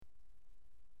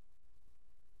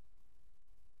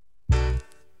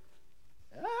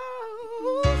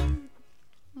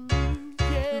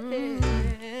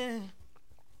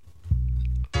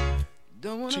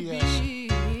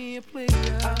TS.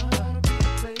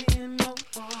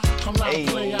 I'm not a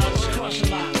player, I just crush a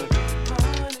lot.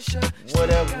 What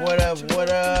up, what up, what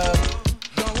up?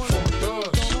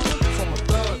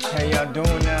 How y'all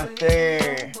doing out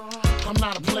there? I'm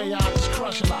not a player, I just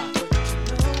crush a lot.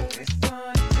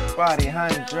 Body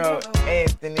Hydro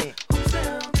Anthony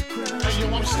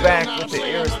back with the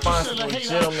Irresponsible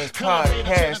Gentlemen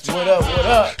podcast. What up, what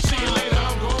up?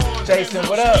 Jason,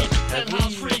 what up?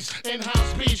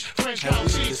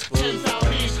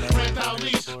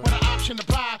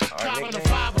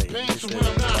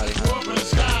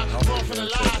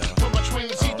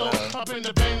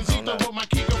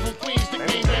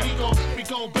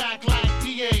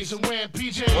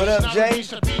 What up, Jay?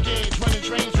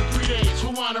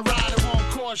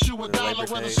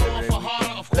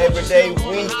 Labor Day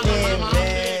weekend,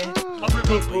 man.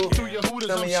 People,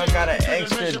 some of y'all got an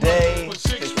extra day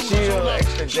to chill,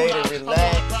 extra day to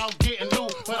relax. I'm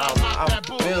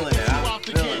feeling it. I'm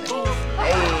feeling it.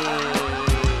 Hey,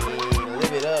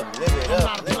 live it up, live it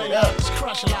up, live it up.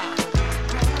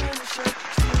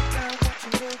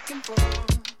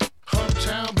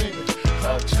 Uptown, baby.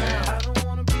 Uptown.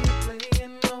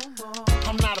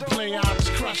 I'm not a player, I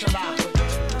just crush a lot.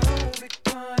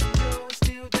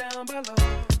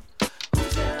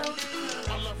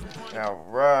 All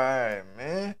right,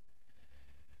 man.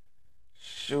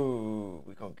 Shoot,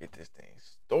 we gonna get this thing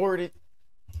started.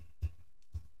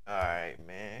 All right,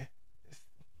 man. It's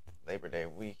Labor Day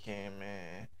weekend,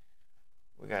 man.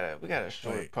 We got a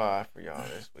short pod for y'all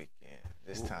this weekend.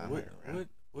 This time around.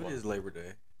 What is Labor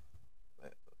Day?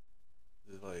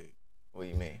 Is it like, what do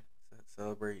you mean?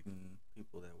 Celebrating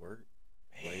people that work?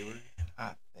 Labor?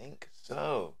 I think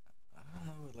so. I don't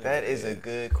know what That is a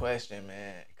good question,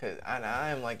 man. Cause I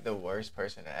am like the worst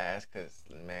person to ask. Cause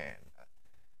man,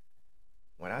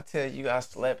 when I tell you I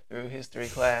slept through history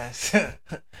class,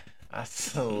 I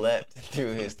slept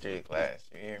through history class.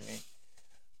 You hear me?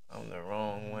 I'm the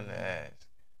wrong one to ask.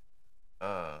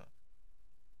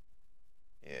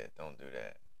 Yeah, don't do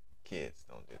that. Kids,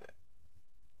 don't do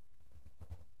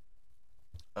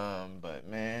that. But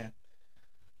man,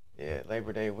 yeah,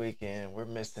 Labor Day weekend, we're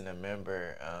missing a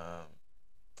member.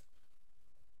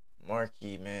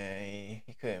 Marky, man,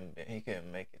 he couldn't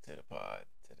make it to the pod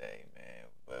today, man.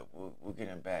 But we'll get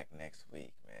him back next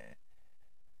week, man.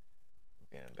 We'll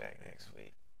get him back next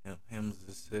week. Him's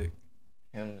is sick.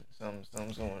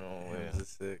 Something's going on with him. Him's is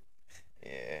sick.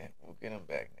 Yeah, we'll get him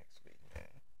back next week, man.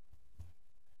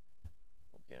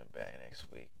 We'll get him back next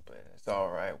week, but it's all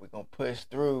right. We're gonna push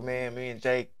through, man. Me and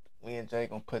Jake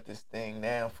gonna put this thing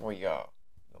down for y'all.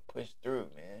 We're gonna push through,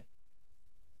 man.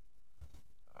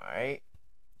 All right.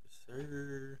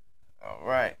 Sir. All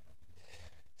right.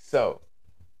 So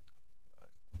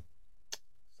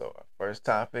our first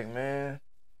topic, man.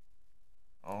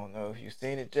 I don't know if you've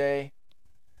seen it, Jay.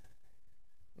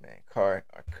 Man,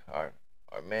 our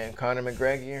man Conor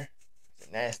McGregor, he's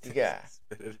a nasty guy.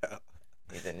 Spit it out.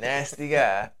 He's a nasty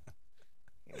guy.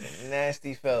 He's a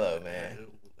nasty fellow, man.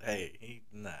 Hey, he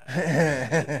not.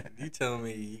 You telling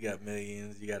me you got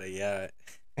millions, you got a yacht,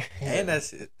 and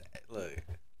that's it. Look,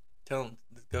 tell him.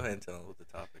 Go ahead and tell him what the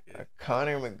topic is.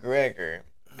 Conor McGregor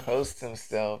posts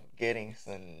himself getting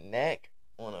some neck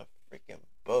on a freaking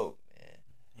boat, man.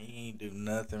 He ain't do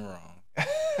nothing wrong.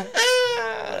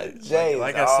 Jay,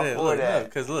 like I said, look,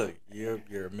 because you're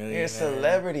a millionaire. You're a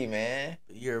celebrity, man.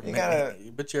 You're a millionaire.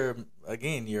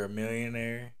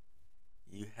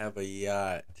 You have a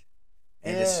yacht,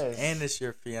 and it's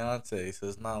your fiance, so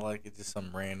it's not like it's just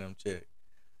some random chick.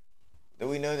 Do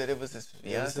we know that it was his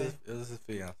fiance? It was his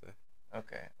fiance.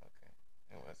 Okay.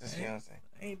 It was his fiance.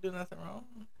 Ain't do nothing wrong.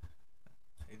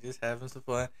 He just having some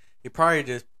fun. He probably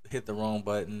just hit the wrong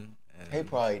button. He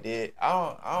probably did.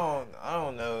 I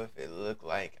don't know if it looked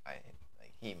like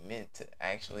he meant to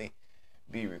actually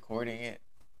be recording it,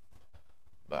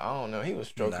 but I don't know. He was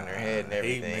stroking her head and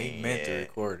everything. He meant to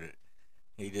record it.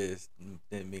 He just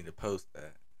didn't mean to post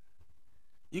that.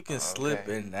 You can slip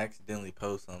and accidentally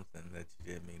post something that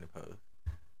you didn't mean to post.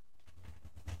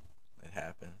 It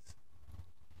happens.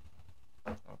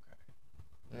 Okay.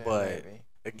 Yeah, but maybe.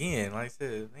 Again, like I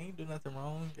said, they ain't do nothing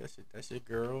wrong. That's your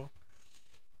girl.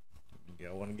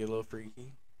 Y'all want to get a little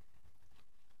freaky?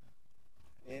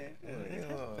 Yeah,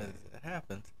 it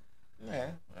happens.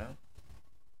 Yeah, well,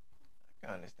 I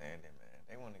can understand it, man.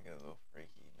 They want to get a little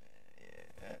freaky, man.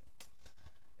 Yeah.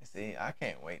 See, I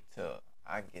can't wait till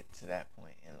I get to that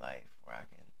point in life where I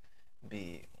can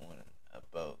be on a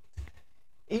boat,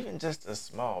 even just a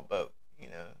small boat.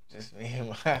 Just me and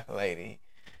my lady,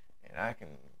 and I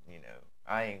can,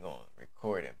 I ain't gonna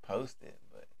record and post it,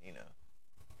 but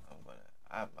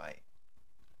I might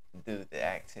do the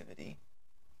activity.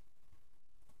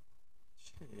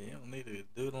 Shit, you don't need to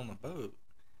do it on the boat.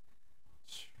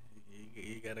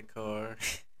 You got a car.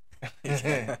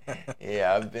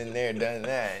 Yeah, I've been there, done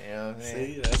that. You know what I'm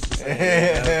saying? See, that's the same.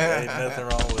 Ain't nothing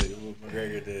wrong with what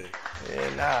McGregor did.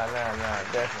 Yeah, nah,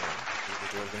 definitely. He's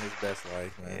just living his best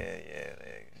life, man. Yeah.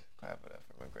 Clap it up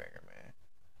for McGregor, man.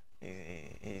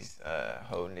 He's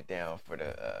holding it down for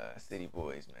the City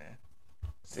Boys, man.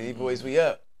 City Boys, we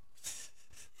up.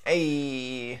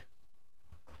 Hey.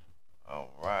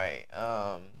 All right.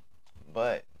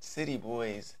 But City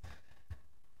Boys,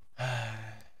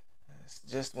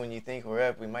 just when you think we're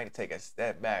up, we might take a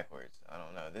step backwards. I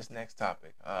don't know. This next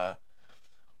topic,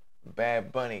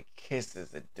 Bad Bunny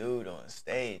kisses a dude on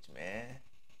stage, man.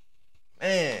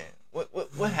 Man,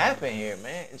 what happened here,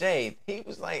 man? Jay, he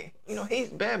was like, he's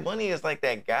Bad Bunny is like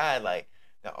that guy, like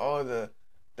that all the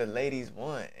ladies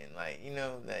want, and like,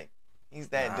 like he's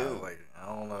that dude. Wait, I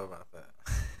don't know about that.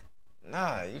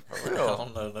 Nah, you for I real?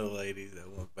 don't know no ladies that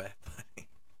want Bad Bunny.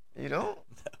 You don't? No.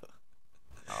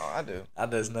 Oh, I do. I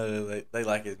just know that they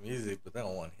like his music, but they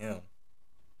don't want him.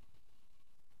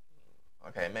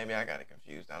 Okay, maybe I got it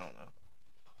confused. I don't know.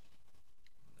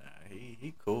 Nah,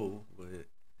 he cool, but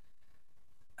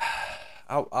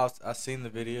I seen the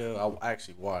video. I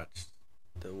actually watched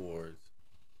the awards.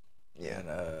 Yeah. And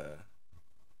I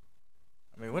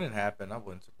mean, when it happened, I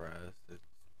wasn't surprised.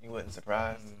 You wasn't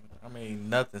surprised? I mean,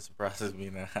 nothing surprises me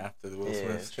now after the Will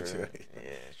Smith situation.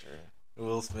 Yeah, true.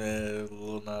 Will Smith,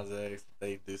 Lil Nas X,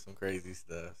 they do some crazy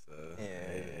stuff. So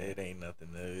it ain't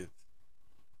nothing new.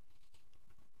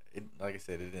 Like I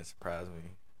said, it didn't surprise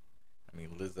me. I mean,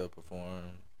 Lizzo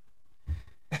performed.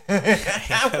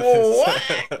 What?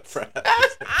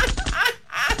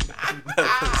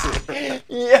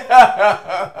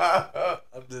 Yeah.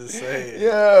 I'm just saying.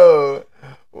 Yo,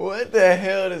 what the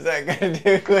hell does that got to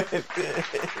do with it?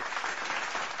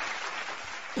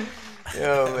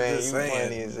 Yo, man, you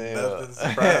funny as hell. Nothing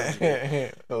surprised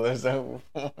me. Lizzo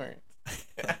performed.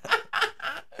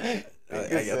 I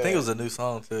think it was a new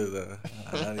song too, though.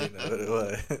 I don't even know what it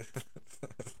was.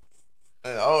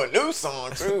 Oh, a new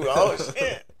song too. Oh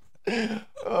shit.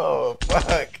 Oh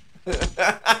fuck.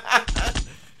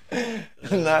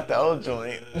 Not the old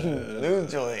joint. New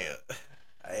joint.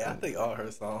 Hey, I think all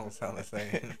her songs sound the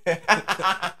same.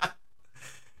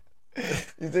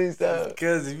 You think so?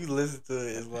 Because if you listen to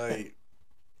it, it's like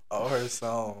all her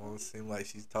songs seem like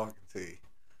she's talking to you.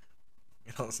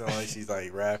 It don't sound like she's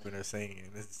like rapping or singing.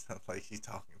 It sounds like she's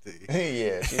talking to you.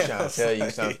 Yeah, she's trying to tell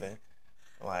you something.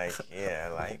 Like, yeah,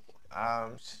 like I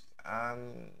don't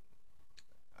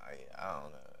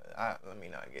know. Let me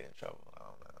not get in trouble. I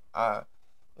don't know.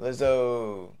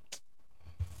 Lizzo,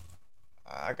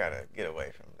 I gotta get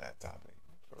away from that topic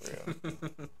for real.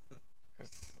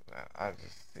 Cause I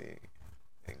just see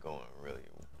it going really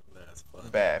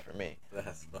bad for me.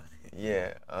 That's funny.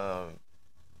 Yeah,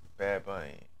 Bad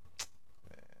Bunny.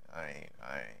 Man,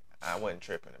 I wasn't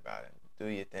tripping about it. Do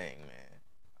your thing, man.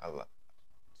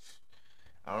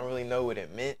 I don't really know what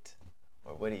it meant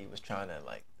or what he was trying to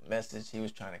message he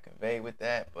was trying to convey with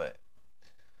that, but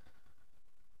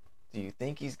do you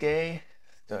think he's gay?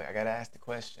 So I gotta ask the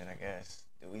question, I guess.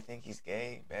 Do we think he's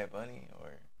gay, Bad Bunny,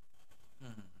 or? I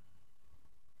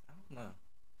don't know.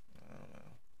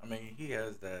 I mean, he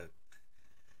has that.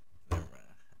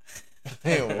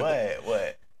 Never mind.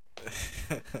 What?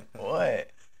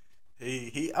 What?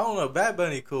 He. I don't know. Bad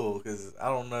Bunny cool because I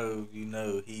don't know if you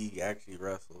know he actually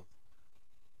wrestles.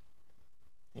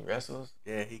 He wrestles?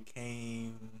 Yeah, he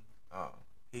came. Oh.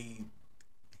 He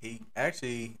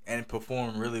actually and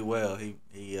performed really well. He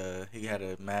had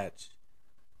a match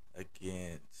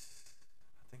against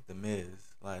I think The Miz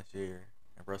last year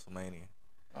at WrestleMania.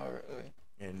 Oh really?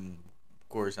 And of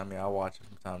course, I mean I watch him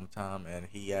from time to time, and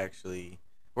he actually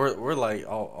we're like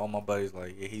all my buddies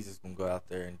like yeah, he's just gonna go out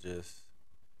there and just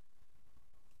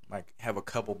like have a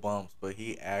couple bumps, but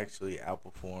he actually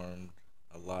outperformed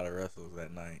a lot of wrestlers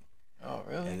that night. Oh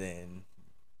really? And then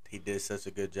he did such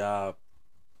a good job.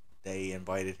 They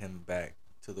invited him back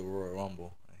to the Royal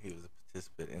Rumble. He was a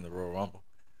participant in the Royal Rumble.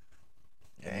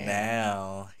 Damn. And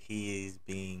now he is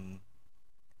being...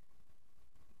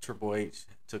 Triple H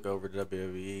took over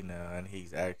WWE now, and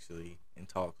he's actually in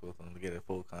talks with him to get a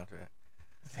full contract.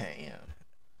 Damn.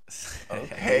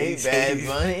 Okay, Bad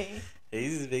Bunny.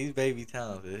 He's baby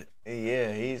talented.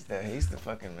 Yeah, he's the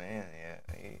fucking man. Yeah,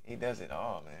 he does it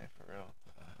all, man, for real.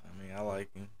 I mean, I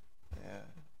like him. Yeah.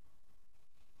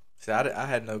 See, I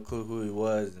had no clue who he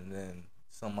was, and then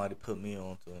somebody put me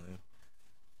onto him.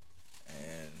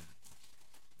 And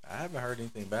I haven't heard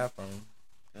anything bad from him.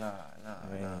 Nah.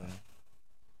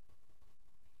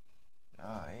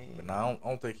 Nah, But no, I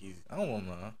don't think he's. I don't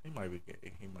know. He might be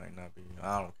gay. He might not be.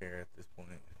 I don't care at this point.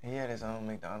 he had his own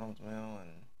McDonald's meal and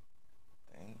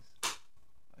things.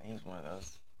 He was one of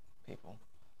those people.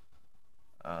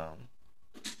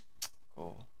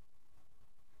 Cool.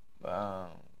 But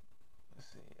let's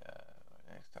see.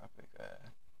 Next topic.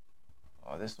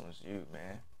 Oh, this one's you,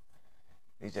 man.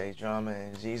 DJ Drama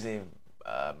and Jeezy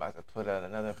about to put out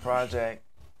another project.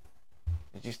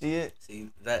 Did you see it? See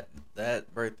that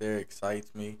right there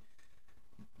excites me,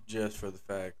 just for the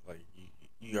fact like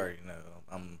you already know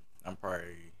I'm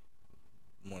probably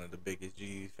one of the biggest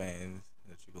Jeezy fans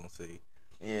that you're gonna see.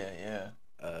 Yeah.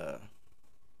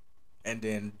 And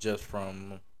then just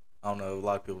from I don't know, a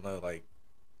lot of people know like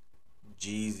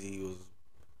Jeezy was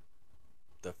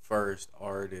the first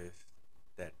artist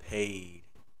that paid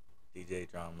DJ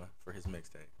Drama for his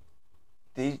mixtape.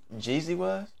 Jeezy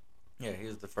was? Yeah, he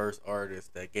was the first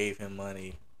artist that gave him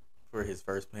money for his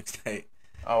first mixtape.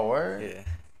 Oh, word? Yeah.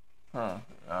 Huh.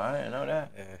 No, I didn't know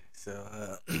that. Yeah.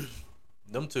 So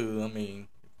them two, I mean,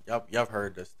 y'all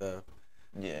heard this stuff.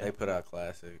 Yeah. They put out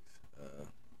classics.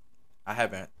 I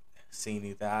haven't seen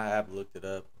anything. I have looked it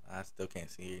up. I still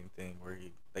can't see anything where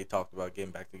they talked about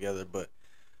getting back together, but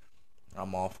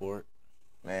I'm all for it.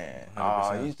 Man. 100%.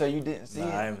 Oh, so you didn't see it?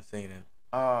 I haven't seen it.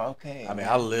 Oh, okay. I mean, man.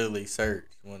 I literally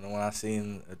searched when I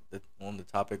seen on the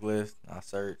topic list. I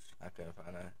searched. I couldn't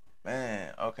find that.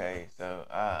 Man, okay. So,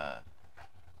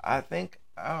 I think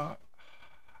I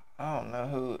don't know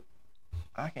who.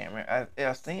 I can't remember.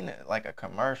 I seen it like a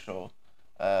commercial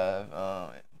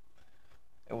of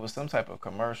it was some type of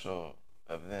commercial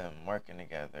of them working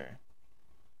together.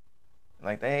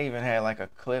 Like they even had like a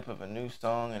clip of a new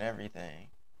song and everything,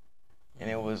 and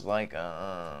it was like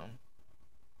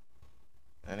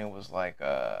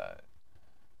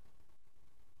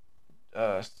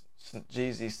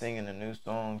Jeezy singing a new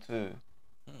song too.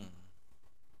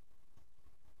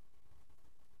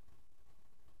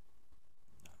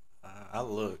 I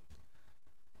looked.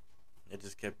 It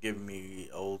just kept giving me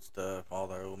old stuff, all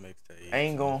their old mixtapes.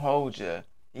 Ain't Gonna Hold Ya.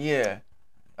 Yeah.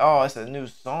 Oh, it's a new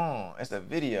song. It's a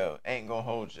video. Ain't Gonna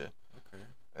Hold Ya. Okay.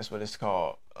 That's what it's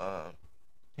called.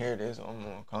 Here it is. I'm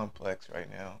on Complex right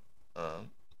now.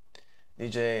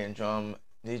 DJ Drama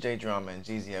and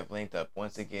Jeezy have linked up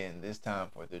once again. This time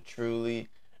for the truly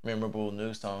memorable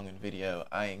new song and video.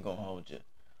 I Ain't Gonna Hold Ya.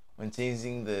 When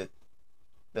teasing the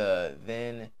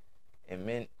then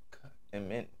immense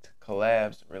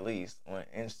collabs released on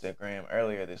Instagram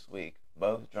earlier this week,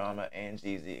 both Drama and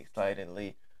Jeezy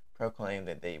excitedly proclaimed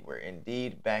that they were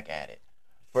indeed back at it.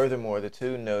 Furthermore, the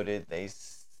two noted they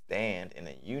stand in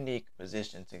a unique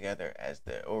position together as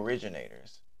the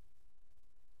originators.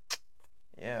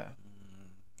 Yeah.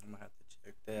 I'm gonna have to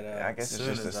check that out. Yeah, I guess it's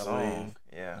just a song.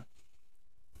 Yeah.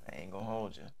 I Ain't Gonna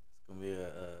Hold Ya. It's gonna be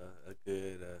a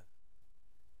good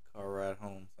car ride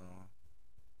home song.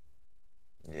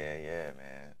 Yeah,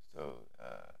 man. So,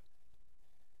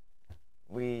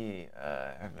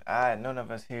 none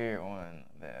of us here on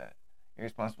the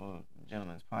Irresponsible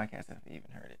Gentleman's podcast have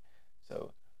even heard it.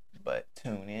 So, but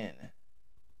tune in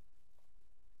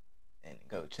and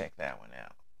go check that one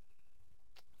out.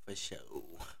 For sure.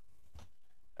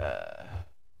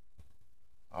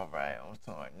 All right, on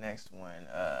to our next one.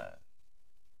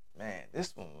 Man,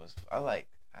 this one was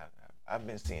I've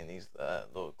been seeing these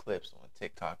little clips on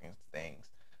TikTok and things.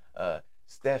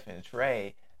 Steph and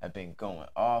Trey have been going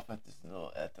off at the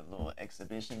little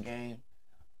exhibition game.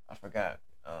 I forgot.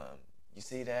 You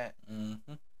see that?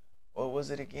 Mm-hmm. What was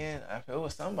it again? It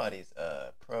was somebody's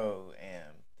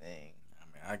pro-am thing.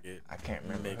 I can't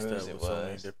remember mixed whose up it with so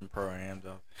many was. different pro-ams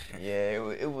though.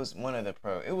 Yeah, it was one of the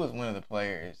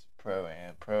players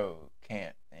pro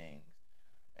camp things,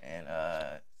 and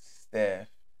Steph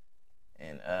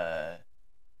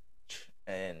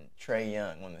and Trey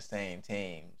Young on the same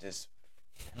team, just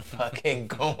fucking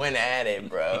going at it,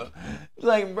 bro.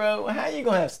 Like, bro, how you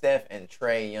gonna have Steph and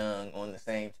Trey Young on the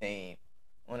same team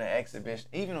on an exhibition,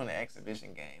 even on an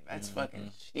exhibition game? That's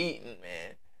fucking cheating,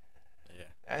 man. Yeah,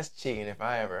 that's cheating if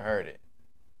I ever heard it.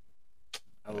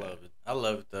 I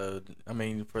love it though. I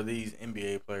mean, for these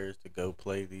NBA players to go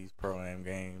play these pro-am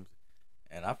games,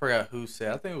 and I forgot who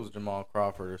said. I think it was Jamal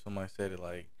Crawford or somebody said it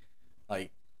like a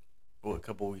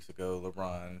couple weeks ago.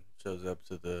 LeBron shows up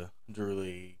to the Drew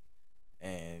League,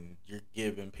 and you're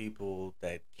giving people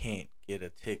that can't get a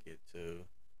ticket to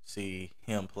see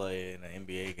him play in an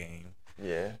NBA game,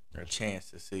 a chance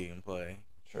to see him play.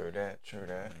 True that.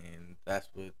 And that's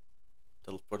what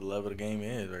for the love of the game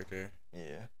is right there.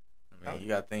 Yeah. I mean, you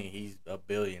gotta think he's a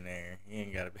billionaire. He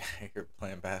ain't gotta be here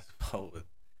playing basketball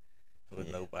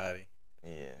with nobody.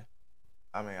 Yeah.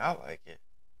 I mean, I like it.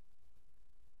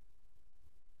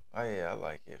 Oh yeah, I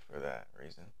like it for that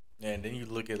reason. And then you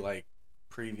look at like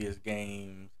previous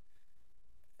games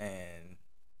and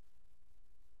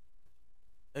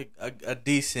a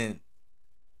decent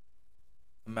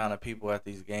amount of people at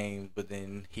these games, but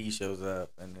then he shows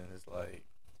up and then it's like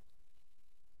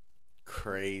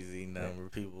crazy number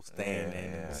of people staying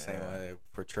in the same way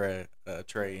for Trey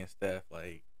and Steph.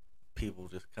 Like people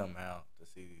just come out to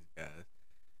see these guys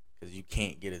because you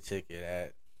can't get a ticket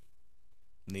at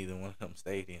neither one of them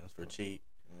stadiums for cheap.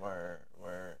 Word.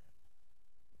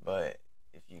 But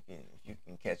if you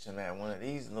can catch them at one of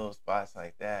these little spots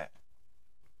like that,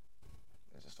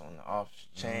 just on the off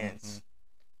chance,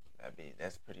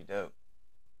 that's pretty dope.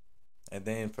 And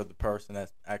then for the person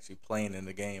that's actually playing in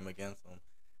the game against them,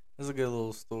 it's a good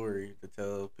little story to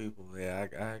tell people.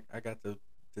 Yeah, I got the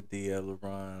D up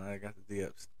LeBron, I got the D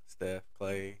up Steph,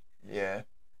 Clay. Yeah.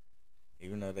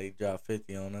 Even though they dropped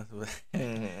 50 on us, but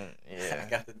yeah, I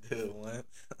got to do it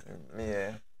once.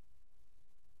 yeah.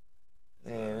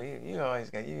 Yeah, you always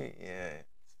got you. Yeah.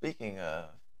 Speaking of,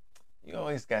 you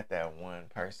always got that one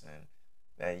person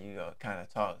that you kind of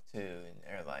talk to, and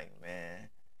they're like, man,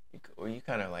 or you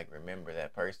kind of like remember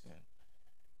that person,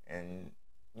 and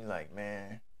you like,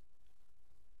 man,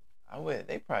 I would.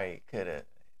 They probably could have.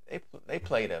 They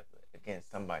played up against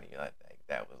somebody like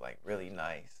that was like really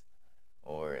nice,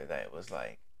 or that was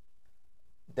like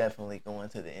definitely going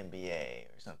to the NBA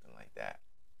or something like that.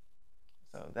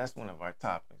 So that's one of our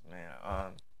topics,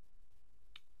 man.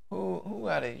 Who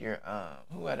out of your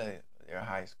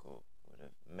high school would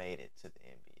have made it to the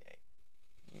NBA?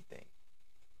 You think?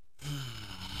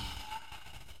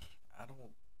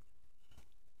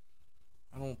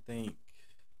 I don't think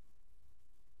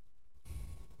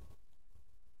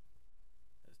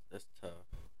that's tough.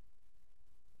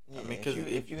 Yeah, I mean,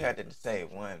 if you had to say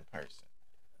one person,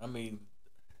 I mean,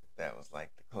 that was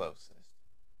like the closest.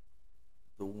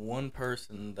 The one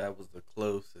person that was the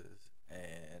closest,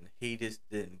 and he just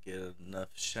didn't get enough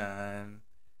shine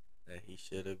that he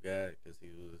should have got because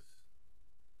he was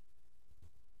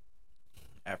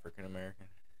African American,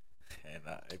 and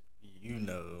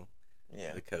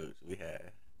Yeah. the coach we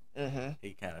had,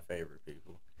 he kind of favored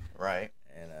people, Right.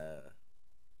 and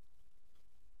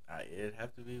it'd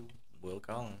have to be Will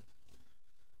Collins.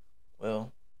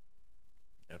 Well,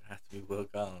 it'd have to be Will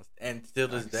Collins, and still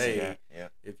this I can see day, that, yeah.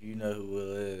 if you know who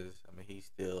Will is, I mean, he's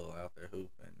still out there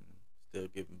hooping, still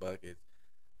giving buckets.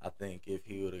 I think if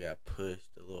he would have got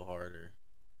pushed a little harder,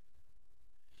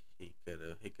 he could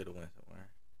have went somewhere.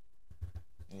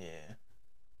 Yeah,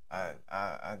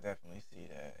 I definitely see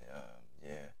that.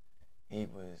 Yeah, he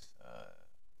was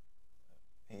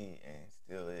he and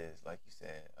still is, like you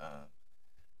said,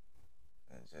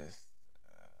 just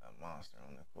a monster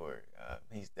on the court.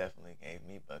 He's definitely gave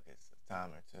me buckets a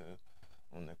time or two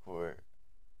on the court.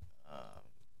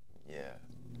 Yeah,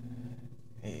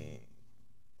 he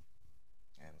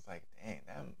and it's like, dang,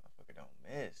 that motherfucker don't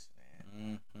miss,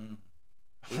 man.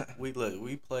 We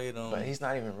played on, but he's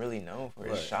not even really known for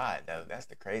his shot, though. That's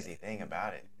the crazy thing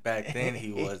about it. Back then,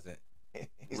 he wasn't.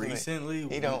 Recently,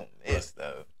 he don't miss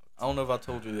though. I don't know if I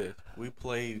told you this. We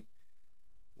played.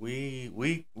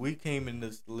 We came in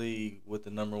this league with the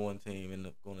number one team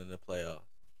and going into the playoffs.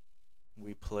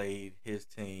 We played his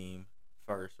team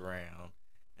first round,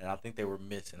 and I think they were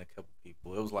missing a couple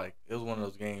people. It was one of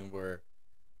those games where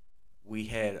we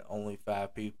had only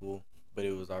 5 people, but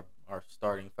it was our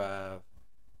starting 5,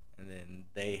 and then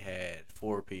they had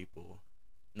 4 people.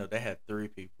 No, they had 3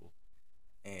 people,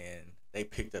 and they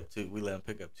picked up 2. We let them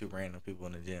pick up 2 random people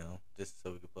in the gym just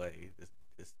so we could play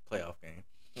this playoff game.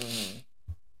 Mm-hmm.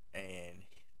 And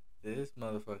this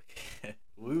motherfucker,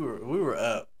 we were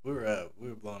up. We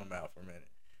were blowing him out for a minute.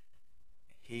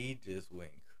 He just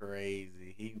went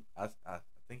crazy. I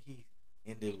think he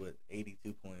ended with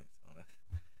 82 points on it.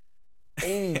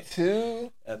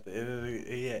 82? At the end of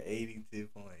he had 82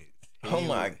 points. Oh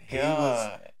my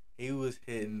god. He was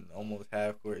hitting almost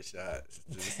half court shots.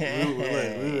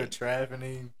 We were trapping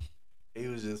him. He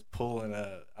was just pulling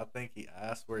up.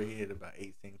 I swear he hit about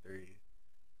 18 threes.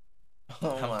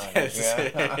 Oh my god.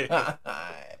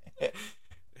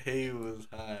 He was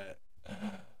hot.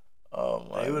 Oh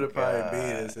my god. They would have probably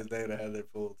beat us if they would have had their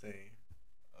full team.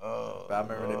 Oh. But I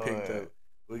remember Lord. They picked up.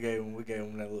 We gave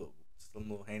him that some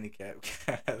little handicap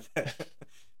guy that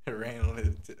ran on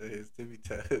his tippy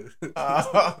toes.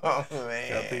 Oh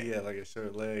man. I think he had like a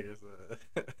short leg or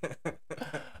something.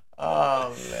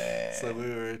 Oh man. So we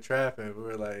were trapping. We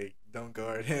were like, don't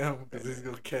guard him because he's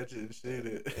gonna catch it and shoot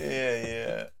it.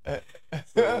 Yeah.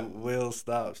 So Will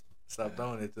stopped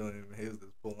throwing it to him. He was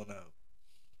just pulling up.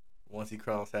 Once he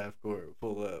crossed half court,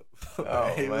 pull up.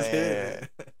 Oh he was hitting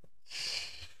it.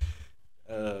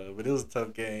 But it was a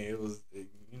tough game. It was, you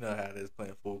know how it is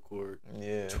playing full court.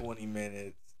 Yeah. 20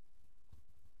 minutes,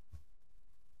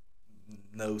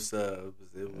 no subs.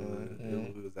 It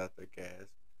was out there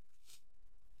cast.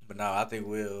 But no, I think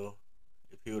Will,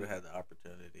 if he would have had the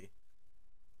opportunity,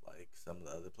 like some of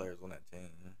the other players on that team,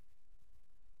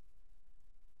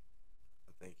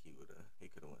 I think he could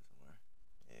have went somewhere.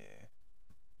 Yeah.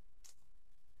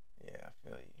 Yeah, I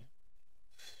feel you.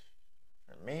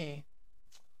 For me,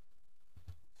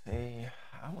 see,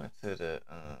 I went to the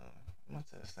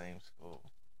same school,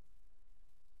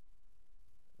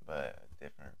 but a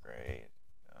different grade.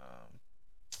 Um,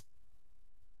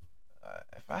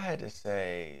 if I had to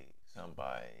say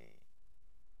somebody,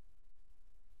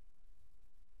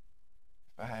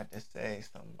 if I had to say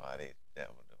somebody that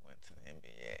would have went to the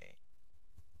NBA,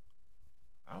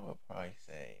 I would probably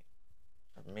say,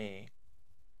 for me,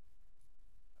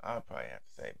 I would probably have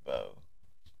to say Bo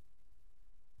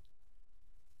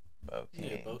Yeah,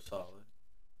 King, both solid.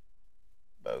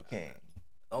 Bo King.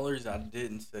 The only reason I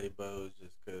didn't say Bo is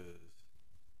just because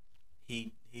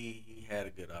he had a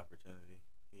good opportunity.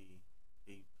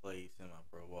 He played semi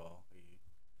pro ball.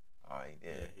 Oh, he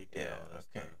Yeah, did. he did Yeah, all that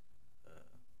okay. stuff.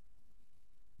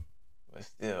 But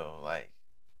still, like,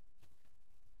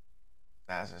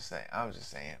 I was just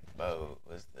saying, Bo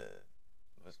was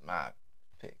my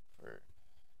pick for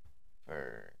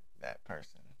that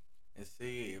person. And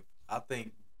see, if I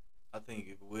think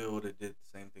if Will would have did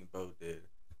the same thing Bo did,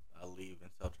 I leave in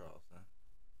South Charleston.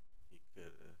 He could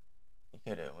have. He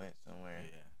could have went somewhere.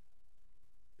 Yeah.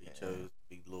 He Yeah. chose to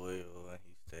be loyal and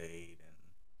he stayed.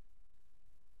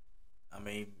 And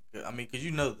because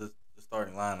you know the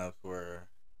starting lineups were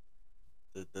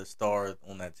the star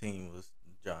on that team was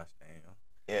Josh Daniels.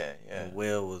 Yeah, yeah. And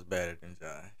Will was better than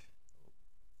Josh.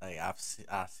 Like I've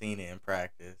seen it in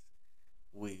practice.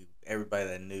 Everybody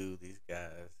that knew these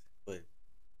guys, but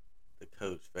the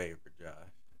coach favored Josh.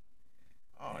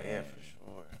 Oh, And yeah, for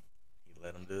sure. he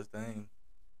let him do his thing.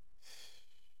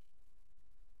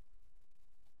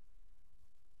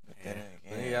 But Yeah, then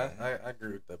but again, yeah, I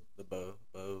agree with the Bo.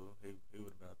 He would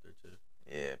have been out there too.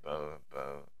 yeah, Bo.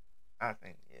 I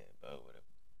think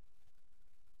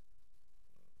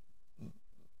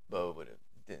Bo would have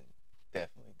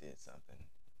definitely did something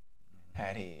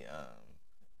had he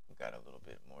got a little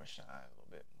bit more shine, a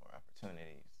little bit more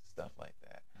opportunities, stuff like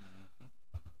that. Mm-hmm.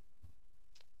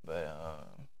 But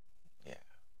yeah.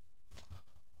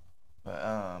 But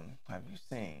have you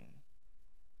seen?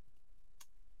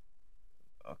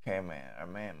 Okay,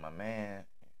 man, my man,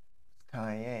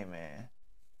 Kanye, man.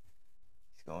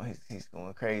 He's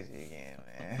going crazy again,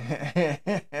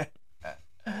 man.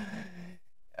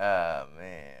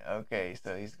 Man. Okay,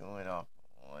 so he's going off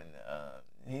on.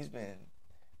 He's been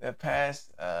the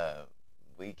past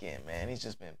weekend, man. He's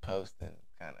just been posting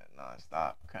kind of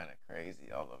nonstop, kind of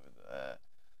crazy all over the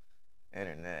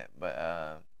internet.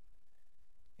 But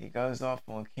he goes off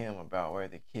on Kim about where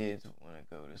the kids want to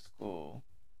go to school,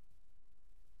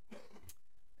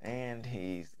 and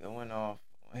he's going off.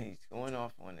 He's going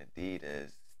off on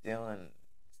Adidas, stealing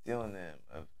them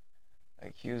of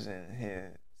accusing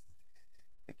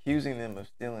them of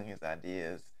stealing his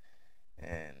ideas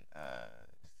and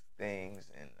things,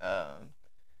 and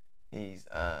he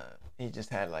just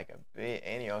had like a big,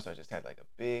 and he also just had like a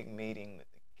big meeting with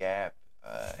the Gap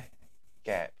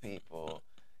people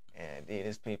and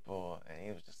Adidas people, and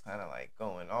he was just kind of like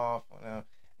going off on them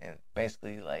and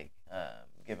basically like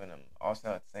giving them, also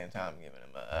at the same time giving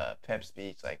them a pep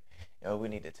speech like, we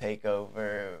need to take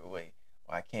over. Wait,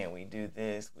 why can't we do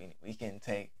this? We can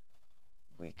take,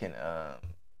 we can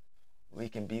we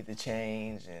can be the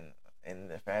change in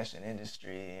the fashion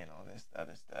industry and all this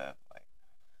other stuff. Like,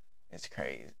 it's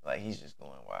crazy. Like, he's just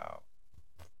going wild.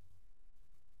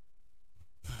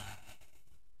 Man,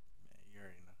 you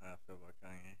already know how I feel about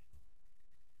Kanye.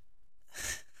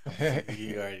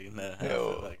 You already know how I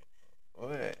feel about it.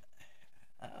 What?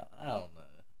 I don't know.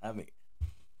 I mean,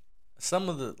 some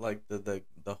of the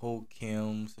whole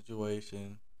Kim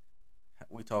situation,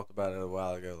 we talked about it a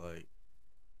while ago. Like,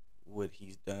 what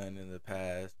he's done in the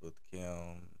past with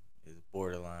Kim is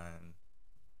borderline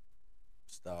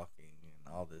stalking and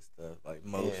all this stuff. Like,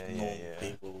 most normal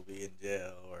people will be in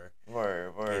jail or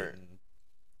getting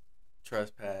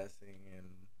trespassing and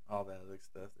all that other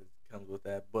stuff that comes with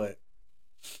that. But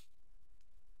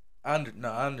I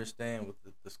understand with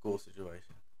the school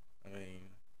situation. I mean,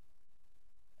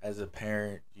 as a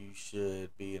parent, you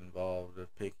should be involved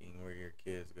of picking where your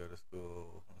kids go to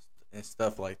school and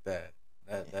stuff like that.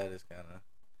 That is kind of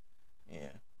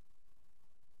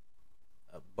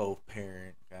a both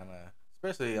parent kind of,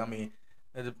 especially. I mean,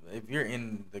 if you're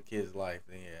in the kid's life,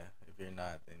 then yeah. If you're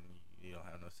not, then you don't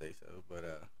have no say so. But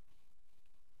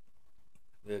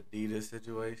the Adidas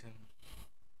situation,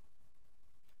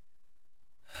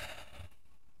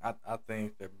 I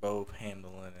think they're both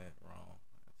handling it wrong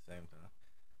at the same time.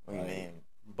 What do you mean?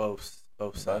 Both sides.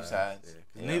 Both sides.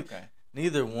 Yeah, Yeah, okay.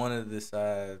 neither one of the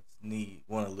sides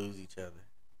want to lose each other.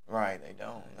 Right, they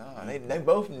don't. No, they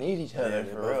both need each other, Yeah, they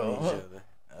for both real. need each other.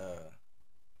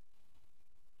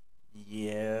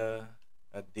 Yeah,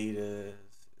 Adidas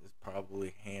is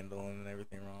probably handling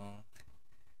everything wrong,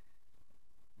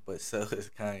 but so is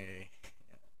Kanye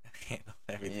handling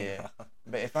everything Yeah, wrong.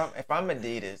 but if I'm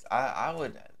Adidas, I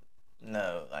would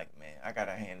know, like, man, I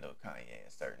gotta handle Kanye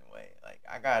a certain way. Like,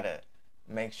 I gotta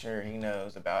make sure he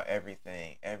knows about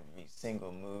everything, every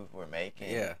single move we're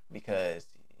making. Yeah. Because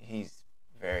he's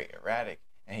very erratic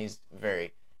and he's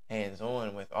very hands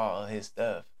on with all his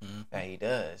stuff Mm-hmm. that he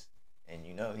does, and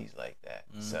he's like that.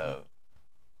 Mm-hmm. So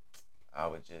I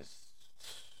would just,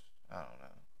 I don't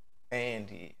know,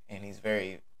 and he's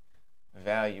very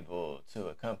valuable to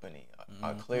a company.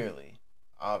 Mm-hmm. Clearly,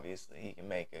 obviously, he can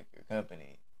make your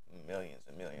company millions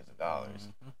and millions of dollars.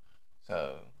 Mm-hmm.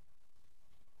 So,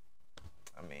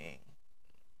 I mean,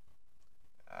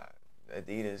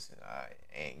 Adidas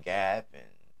and Gap, and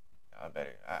I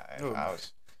better. I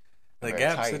was. The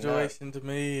Gap situation to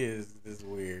me is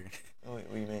weird.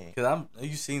 What do you mean? Because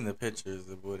you seen the pictures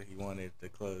of what he wanted to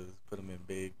clothes, put them in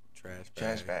big trash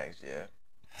bags. Trash bags, yeah.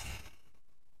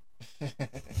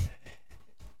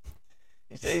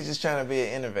 He said he's just trying to be an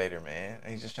innovator, man.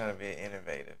 He's just trying to be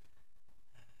innovative.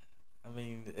 I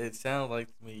mean, it sounds like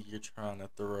to me you're trying to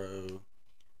throw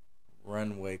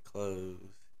runway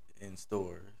clothes in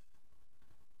stores.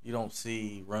 You don't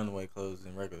see runway clothes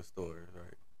in regular stores,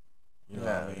 right? You know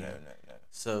what I mean? No.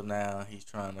 So now he's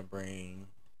trying to bring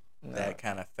that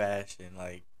kind of fashion,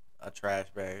 like a trash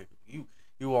bag. You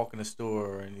walk in the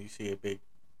store and you see a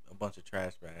bunch of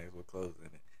trash bags with clothes in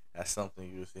it. That's something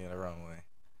you would see in a runway.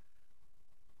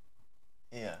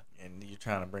 Yeah. And you're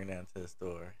trying to bring that into the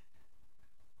store.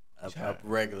 A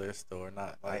regular store,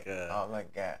 not like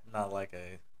like Gap. Not like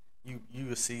a you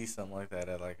would see something like that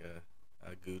at like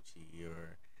a Gucci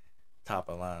or top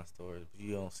of line stores, but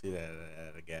you don't see that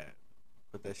at a Gap.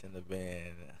 Put that shit in the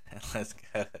bin and let's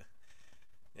go.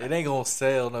 It ain't gonna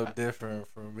sell no different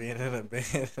from being in a bin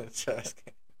and a trash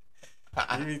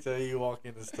can. You tell you walk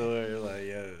in the store, you're like,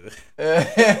 yo.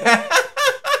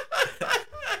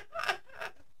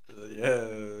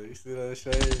 Yo, you see that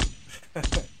shade?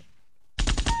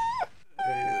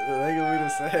 They gonna be the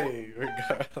same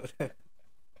regardless.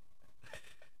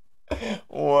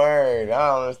 Word.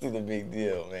 I don't see the big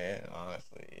deal, man.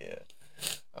 Honestly, yeah.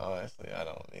 Honestly, I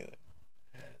don't either.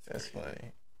 That's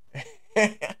funny.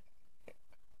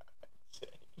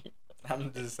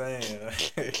 I'm just saying.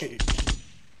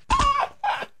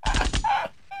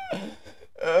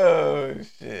 Oh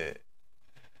shit.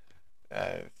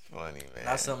 That's funny, man.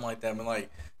 Not something like that, but like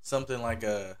something like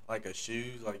a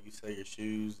shoes, like you sell your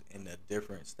shoes in a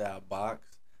different style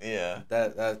box. Yeah.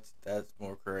 That's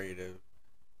more creative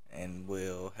and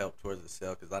will help towards the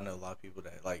sale, because I know a lot of people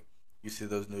that like, you see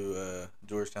those new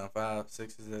Georgetown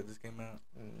 5-6s that just came out.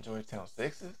 Georgetown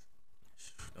 6s?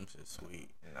 Them shit sweet.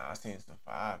 Nah, I seen some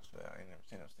 5s, but I ain't never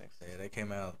seen them 6s. Yeah, they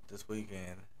came out this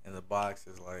weekend, and the box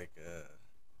is like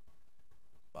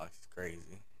box is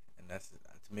crazy, and that's,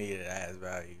 to me, it adds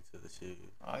value to the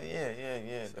shoes. Oh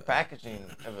yeah. So, the packaging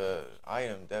of a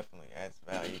item definitely adds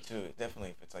value to it. Definitely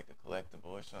if it's like a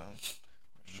collectible or something,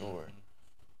 for sure.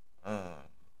 Mm-hmm.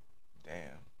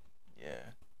 Damn.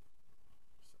 Yeah.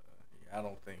 So, yeah, I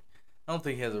don't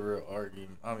think he has a real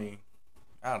argument. I mean,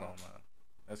 I don't know.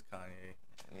 That's Kanye.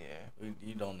 Yeah.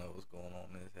 You don't know what's going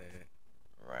on in his head.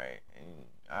 Right. And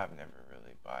I've never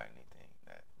really bought anything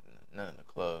none of the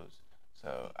clothes,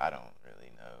 so I don't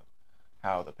really know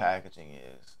how the packaging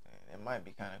is. And it might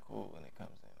be kind of cool when it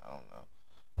comes in. I don't know,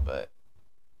 but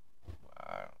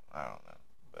I don't know.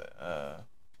 But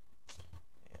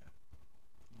yeah.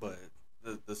 But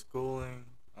the schooling,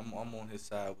 I'm on his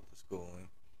side with the schooling.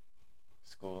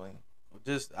 Schooling.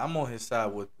 I'm on his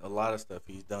side with a lot of stuff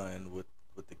he's done with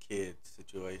the kids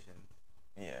situation.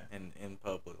 Yeah. In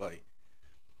public, like,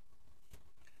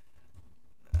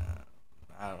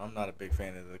 I'm not a big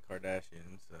fan of the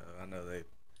Kardashians, so I know it's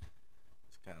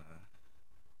kind of,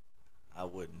 I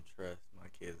wouldn't trust my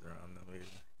kids around them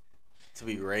either, to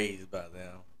be raised by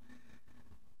them.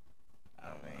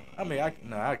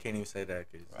 I can't even say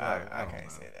that, because I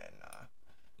can't say that, nah.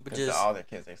 But just all their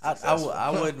kids are successful. I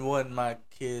wouldn't want my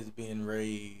kids being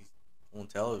raised on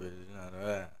television. I know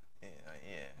that.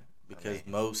 Yeah. Because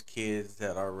most kids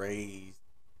that are raised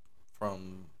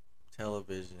from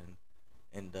television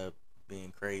end up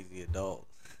being crazy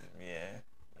adults. Yeah.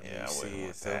 I mean, Yeah, you I see wouldn't it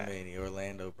want so that. many.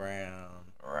 Orlando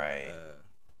Brown. Right.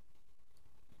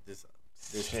 This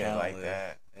Shit like talentless.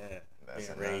 that. Yeah. That's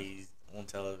Being enough. raised on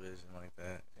television like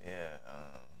that. Yeah.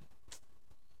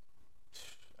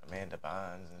 Amanda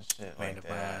Bynes and shit Amanda like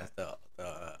that. Bynes,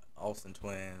 the Olsen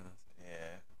twins.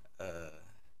 Yeah.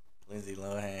 Lindsay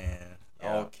Lohan,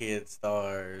 Yeah. all kid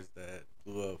stars that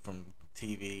blew up from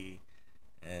TV,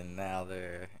 and now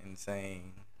they're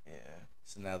insane. Yeah.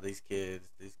 So now these kids,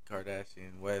 these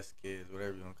Kardashian West kids,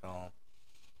 whatever you want to call them,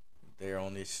 they're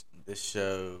on this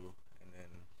show, and then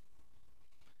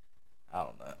I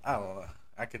don't know.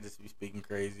 I could just be speaking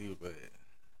crazy, but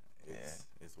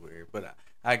it's weird. But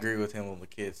I agree with him on the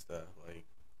kid stuff. Like,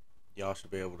 y'all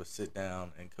should be able to sit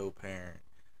down and co-parent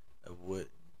of what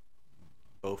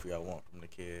both of y'all want from the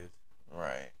kids,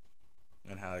 Right.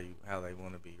 and how they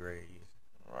want to be raised.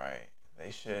 Right.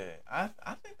 They should. I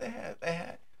think they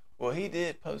had. Well, he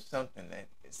did post something that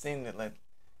it seemed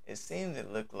to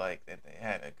look like that they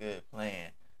had a good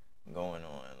plan going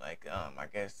on. Like I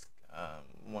guess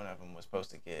one of them was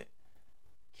supposed to get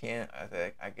Kim.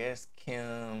 I guess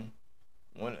Kim.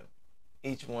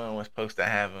 Each one was supposed to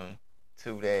have him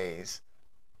 2 days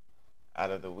out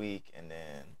of the week, and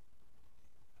then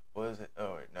was it?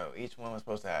 Oh no, each one was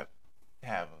supposed to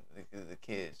have the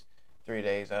kids 3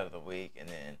 days out of the week, and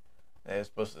then they were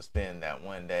supposed to spend that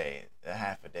one day, a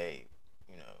half a day,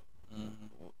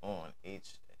 on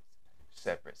each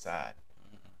separate side.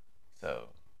 Mm-hmm. So,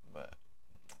 but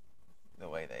the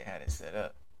way they had it set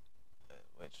up,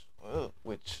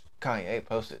 which Kanye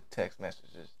posted text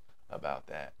messages about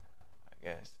that, I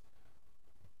guess.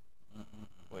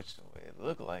 Which it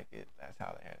looked like it. That's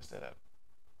how they had it set up.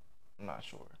 I'm not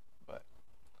sure, but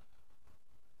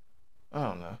I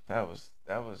don't know. That was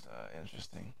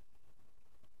interesting.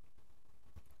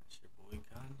 It's your boy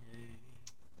Kanye.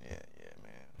 Yeah,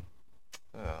 man.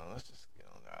 Let's just get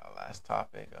on to our last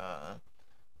topic.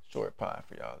 Short pod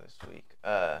for y'all this week.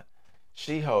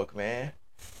 She-Hulk, man.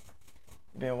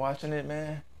 You been watching it,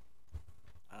 man?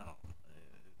 I don't.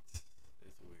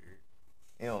 It's weird.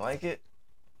 You don't like it?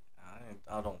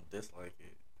 I don't dislike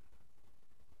it,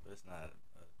 but it's not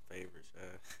a favorite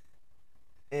show.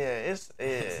 Yeah, it's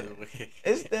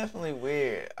definitely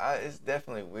weird. It's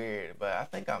definitely weird, but I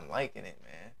think I'm liking it,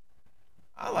 man.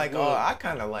 I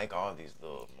kind of like all these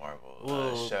little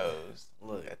Marvel shows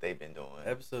that they've been doing.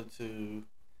 Episode 2,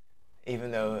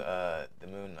 even though the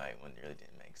Moon Knight one really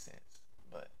didn't make sense,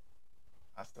 but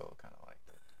I still kind of liked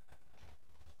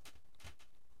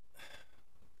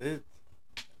it.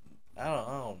 I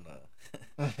don't know.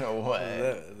 What?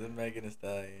 The Megan Thee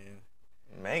Stallion.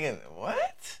 Megan,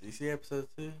 what? Did you see episode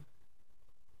 2?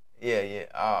 Yeah.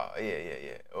 Oh,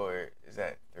 yeah. Or is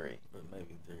that 3? But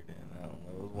maybe 3 then. I don't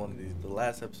know. It was one of these. The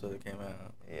last episode that came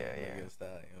out. Yeah. Megan Thee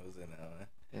Stallion was in that one.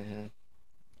 Mm-hmm.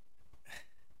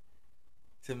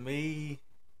 To me,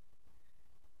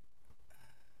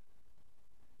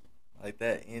 like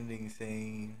that ending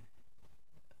scene.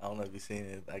 I don't know if you've seen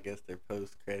it. I guess their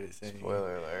post-credit scene.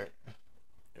 Spoiler alert.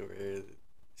 Where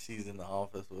she's in the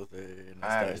office with her. And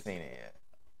I haven't seen it yet.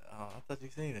 Oh, I thought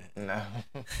you'd seen it. No.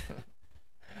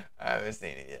 I haven't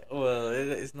seen it yet. Well,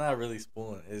 it's not really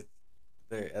spoiling. It's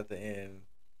they're at the end.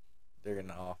 They're in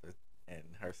the office, and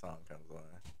her song comes on,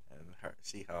 and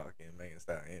She-Hulk and Megan Thee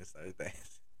Stallion starts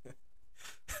dancing.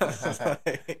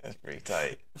 That's pretty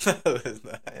tight. No, it's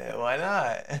not. Yeah, why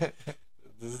not?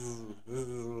 This is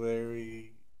where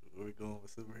we're going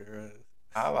with superheroes.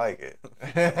 I like it.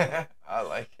 I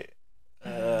like it.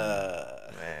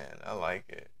 Man, I like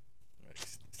it.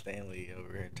 Stanley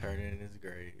over here turning in his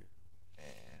grave.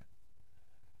 Man.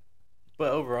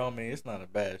 But overall, I mean, it's not a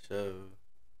bad show.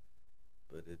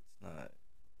 But it's not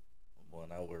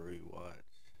one I would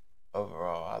rewatch.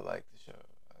 Overall, I like the show.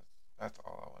 That's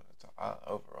all I want to talk.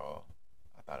 Overall,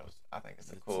 I think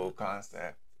it's a cool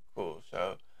concept, cool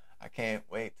show. I can't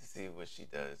wait to see what she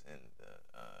does in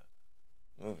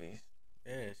the movies.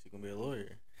 Yeah, she's gonna be a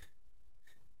lawyer.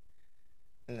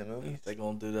 In the movies? They're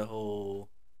gonna do the whole,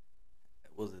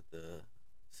 was it the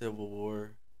Civil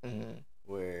War? Mm-hmm.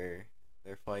 Where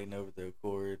they're fighting over the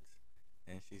Accords,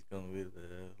 and she's gonna be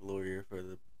the lawyer for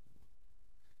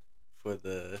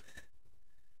the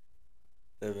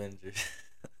Avengers.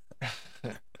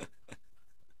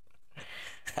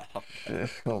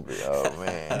 It's gonna be, oh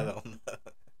man. I don't know.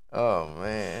 Oh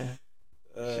man.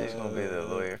 She's gonna be the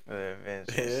lawyer for the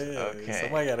Avengers. Yeah, Okay.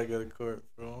 somebody gotta go to court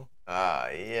for him.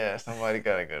 Yeah, somebody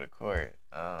gotta go to court.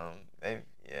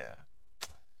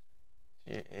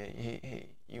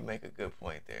 You make a good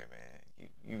point there, man.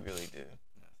 You really do.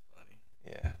 That's funny.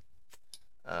 Yeah.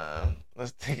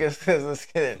 Let's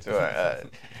get into our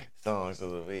songs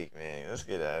of the week, man. Let's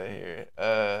get out of here.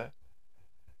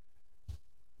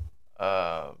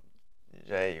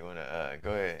 Jay, you wanna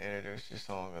go ahead and introduce your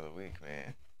song of the week,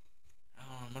 man?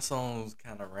 My song was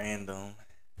kind of random.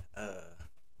 I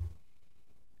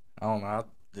don't know. I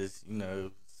just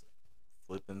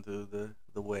flipping through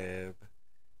the web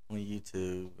on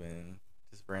YouTube and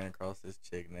just ran across this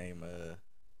chick named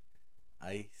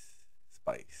Ice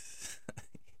Spice.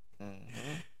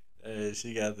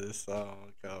 She got this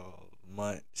song called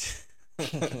Munch. I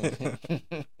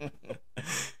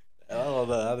don't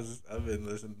know. I've been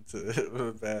listening to it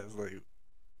for the past like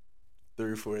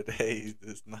 3 or 4 days,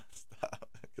 just nonstop.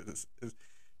 Cause it's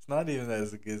not even that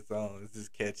it's a good song. It's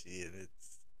just catchy and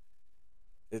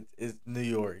it's New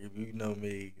York. If you know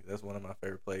me, that's one of my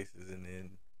favorite places. And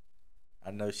then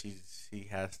I know she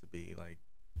has to be like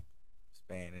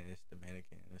Spanish,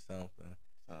 Dominican, or something.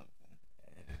 And I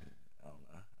don't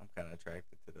know. I'm kind of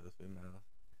attracted to those females.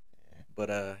 Yeah. But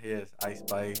yes, Ice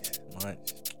Spice,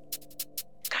 Munch.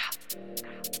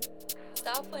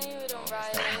 Stop playing with them,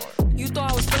 right? You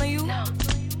thought I was feeling you? No.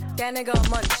 That nigga a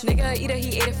munch. Nigga eat it,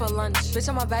 he ate it for lunch. Bitch,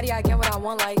 on my body, I get what I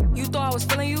want, like. You thought I was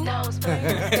feeling you? No.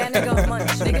 That nigga a munch.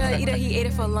 Nigga eat it, he ate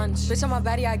it for lunch. Bitch, on my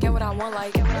body, I get what I want,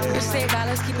 like. Bitch, say bad,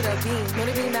 let's keep it a beam. Know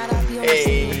to be mad, I be on the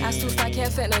scene. Ass too fat,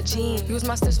 can't fit in a jean. Use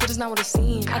my steps, but it's not what it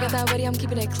seems. I got that ready, I'm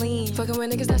keeping it clean. Fucking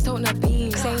with niggas that's toting a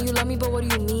beam. Saying you love me, but what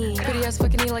do you mean? Pretty ass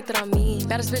fucking me like that I'm mean.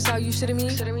 Baddest bitch, are you shitting me?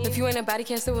 If you ain't a baddie,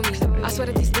 can't sit with me. I swear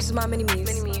that these bitches my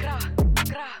mini-me's.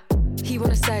 He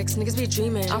wanna sex, niggas be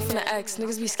dreaming. I'm from the X,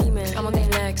 niggas be scheming. I'm on their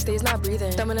necks, they's not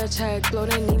breathing. Thumb in a check, blow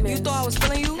their Neiman. You thought I was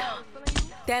feeling you? No.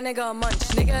 That nigga a munch.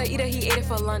 Nigga eat it, he ate it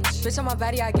for lunch. Bitch, on my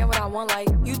body, I get what I want, like.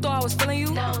 You thought I was feeling you?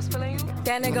 No.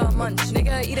 That nigga a munch.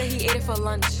 Nigga eat it, he ate it for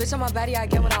lunch. Bitch, on my body, I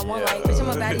get what I want, like. Bitch, on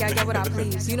my body, I get what I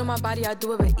please. You know my body, I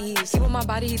do it with ease. He with my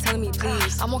body, he telling me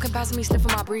please. I'm walking past him, he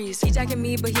sniffing my breeze. He jacking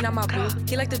me, but he not my boo.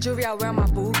 He like the jewelry I wear on my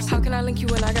boobs. How can I link you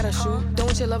when I got a shoe? Don't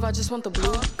want your love, I just want the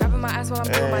blue. Grabbing my ass while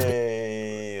I'm doing my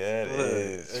that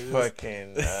is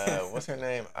fucking what's her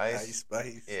name? Ice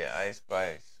Spice. Yeah, Ice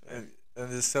Spice.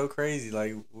 And it's so crazy.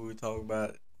 Like we were talking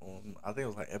about, I think it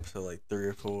was like episode like 3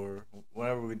 or 4.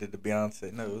 Whenever we did the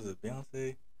Beyonce, no, it was a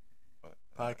Beyonce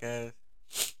podcast,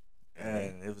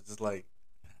 and it was just like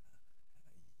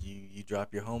you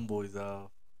drop your homeboys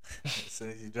off as soon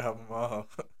as you drop them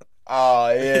off. Oh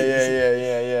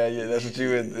yeah. That's what you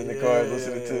were in the car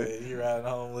listening to. You riding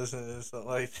home listening to something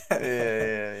like that.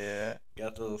 Yeah.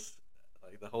 Got those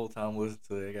like the whole time listening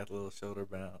to it. I got the little shoulder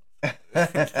bounce.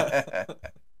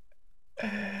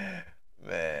 Man,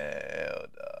 hell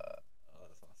dog. Oh,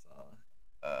 that's my song.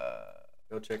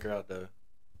 Go check her out though.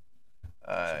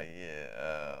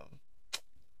 Yeah.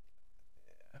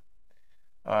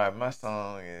 All right, my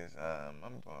song is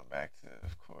I'm going back to,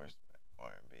 of course,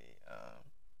 R&B.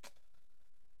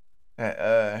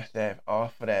 That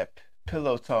off of that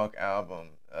Pillow Talk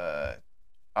album,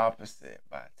 Opposite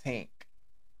by Tink.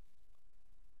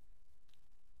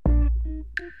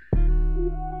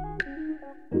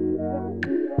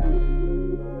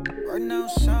 Right now,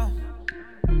 son.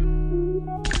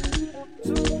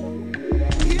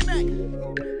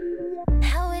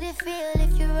 How would it feel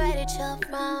if you righted your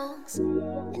wrongs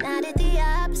and I did the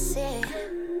opposite?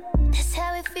 That's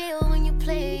how it feel when you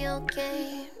play your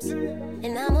games.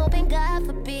 And I'm hoping God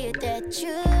forbid that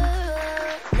you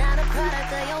not a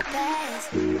product of your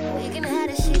past. We can have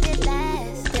the shit that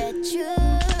lasts. That you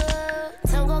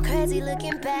don't go crazy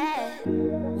looking bad.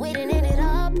 We done ended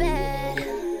all bad.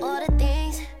 All the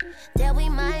things that we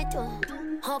might do.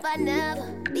 Hope I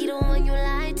never be the one you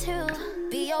lied to.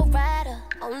 Be your rider,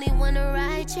 only wanna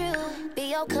ride you.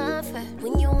 Be your comfort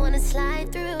when you wanna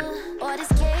slide through. All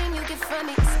this game you get from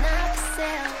me, it's not for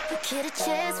sale. You get a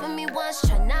chance with me once,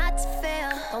 try not to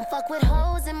fail. Don't fuck with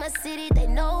hoes in my city, they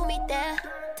know me there.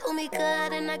 Do me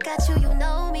good and I got you, you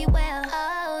know me well.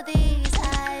 All these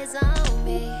eyes on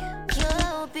me,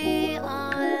 you'll be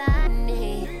all I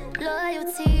need.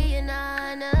 Loyalty and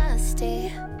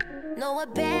honesty. Know a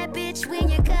bad bitch when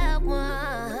you got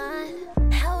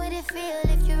one. How would it feel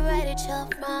if you righted your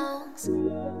wrongs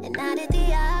and I did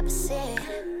the opposite?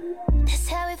 That's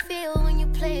how it feel when you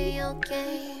play your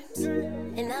games.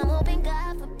 And I'm hoping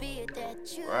God forbid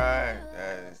that you. Right,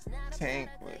 that is Tink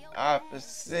with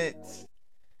Opposites.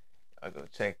 I'll go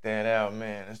check that out,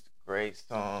 man. It's a great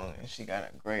song, and she got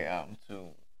a great album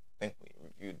too. I think we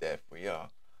reviewed that for y'all.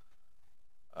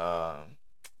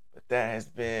 But that has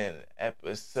been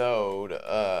episode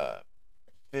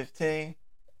 15,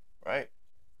 right?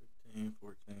 15,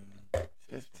 14,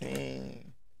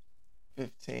 15.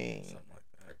 something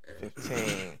like that.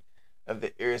 15 of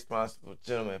the Irresponsible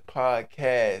Gentleman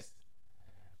podcast.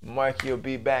 Marky will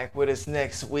be back with us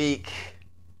next week.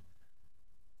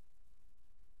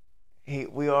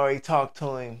 We already talked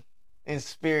to him in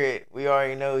spirit. We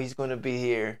already know he's going to be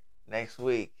here next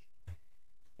week.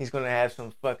 He's going to have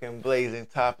some fucking blazing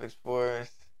topics for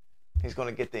us. He's going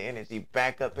to get the energy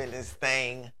back up in this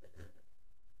thing.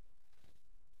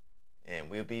 And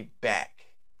we'll be back.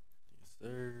 Yes,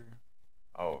 sir.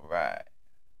 All right.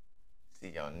 See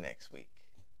y'all next week.